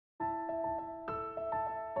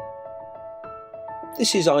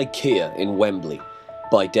This is Ikea in Wembley.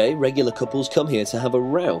 By day, regular couples come here to have a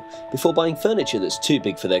row before buying furniture that's too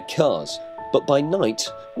big for their cars. But by night,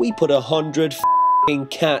 we put 100 f***ing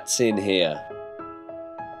cats in here.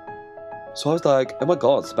 So I was like, oh my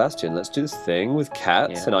god, Sebastian, let's do this thing with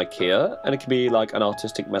cats in Ikea, and it could be like an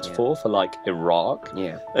artistic metaphor for like Iraq.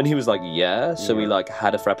 Yeah. And he was like, yeah. So we like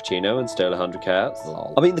had a frappuccino and stole 100 cats.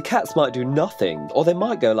 Lol. I mean, the cats might do nothing, or they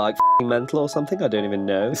might go like f***ing mental or something. I don't even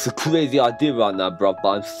know. It's a crazy idea right now, bro, but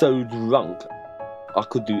I'm so drunk. I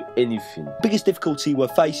could do anything. Biggest difficulty we're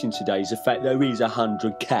facing today is the fact there is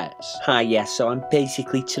 100 cats. Hi, yes, so I'm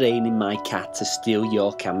basically training my cat to steal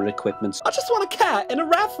your camera equipment. I just want a cat in a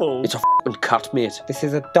raffle. It's a f***ing cat, mate. This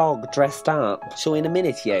is a dog dressed up. So in a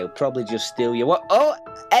minute, yeah, he'll probably just steal your what? Oh,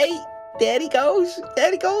 hey! There he goes,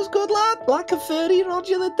 good lad. Like a furry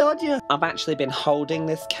Roger the Dodger. I've actually been holding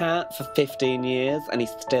this cat for 15 years and he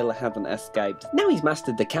still hasn't escaped. Now he's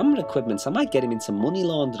mastered the camera equipment, so I might get him into money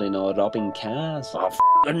laundering or robbing cars. I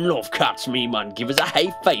f***ing love cats, me man. Give us a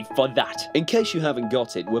high five for that. In case you haven't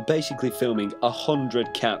got it, we're basically filming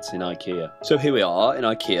 100 cats in Ikea. So here we are in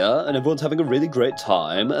Ikea and everyone's having a really great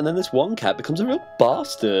time, and then this one cat becomes a real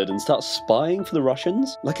bastard and starts spying for the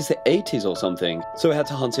Russians like it's the 80s or something. So we had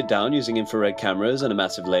to hunt it down using infrared cameras and a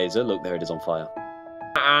massive laser. Look, there it is on fire.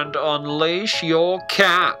 And unleash your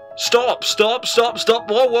cat. Stop!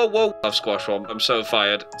 Whoa. I've squashed one. I'm so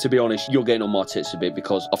fired. To be honest, you're getting on my tits a bit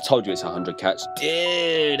because I've told you it's 100 cats.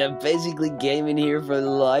 Dude, I basically came in here for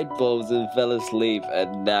light bulbs and fell asleep,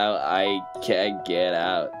 and now I can't get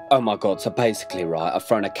out. Oh my god, so basically, right, I've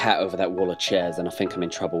thrown a cat over that wall of chairs and I think I'm in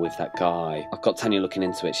trouble with that guy. I've got Tanya looking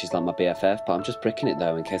into it, she's like my BFF, but I'm just bricking it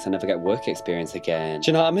though in case I never get work experience again.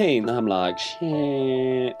 Do you know what I mean? I'm like,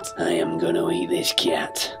 shit. I am gonna eat this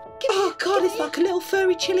cat. Oh god, it's like a little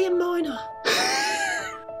furry Chilean miner.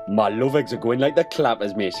 My love eggs are going like the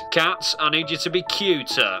clappers, mate. Cats, I need you to be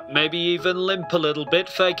cuter. Maybe even limp a little bit,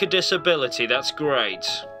 fake a disability, that's great.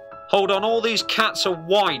 Hold on, all these cats are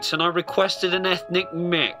white and I requested an ethnic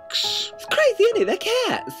mix. It's crazy, isn't it? They're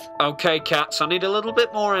cats. Okay, cats, I need a little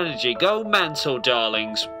bit more energy. Go mental,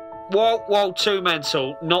 darlings. Whoa, too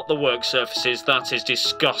mental. Not the work surfaces, that is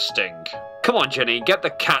disgusting. Come on, Jenny, get the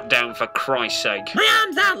cat down for Christ's sake. My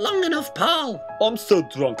arms aren't long enough, Paul. I'm so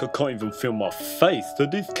drunk I can't even feel my face, so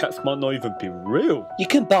these cats might not even be real. You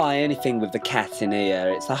can buy anything with the cats in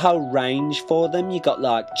here. It's a whole range for them. You got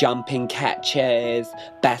like jumping cat chairs,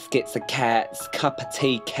 baskets of cats, cup of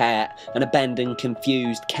tea cat, an abandoned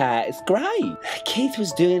confused cat. It's great. Keith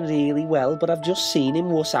was doing really well, but I've just seen him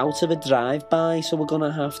wuss out of a drive-by, so we're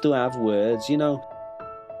gonna have to have words, you know.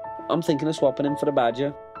 I'm thinking of swapping him for a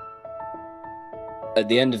badger. At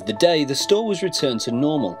the end of the day, the store was returned to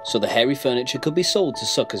normal, so the hairy furniture could be sold to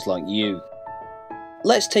suckers like you.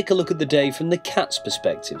 Let's take a look at the day from the cat's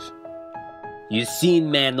perspective. You see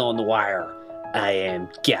man on wire, I am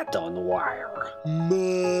cat on wire.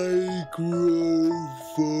 Microphone.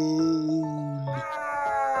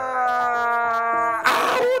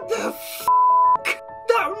 Ow, the f***?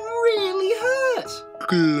 That really hurt!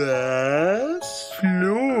 Glass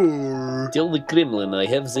floor. Tell the Kremlin I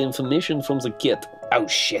have the information from the cat. Oh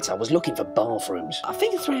shit, I was looking for bathrooms. I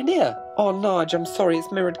think it's round here. Oh Nige, I'm sorry, it's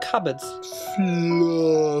mirrored cupboards.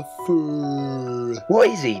 Fluffer. What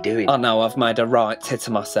is he doing? Oh no, I've made a right tit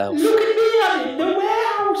of myself. Look at me, I'm in the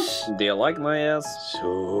warehouse. Do you like my ass?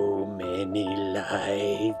 So many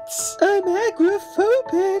lights. I'm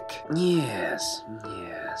agoraphobic. Yes.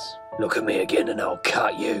 Look at me again and I'll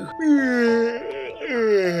cut you.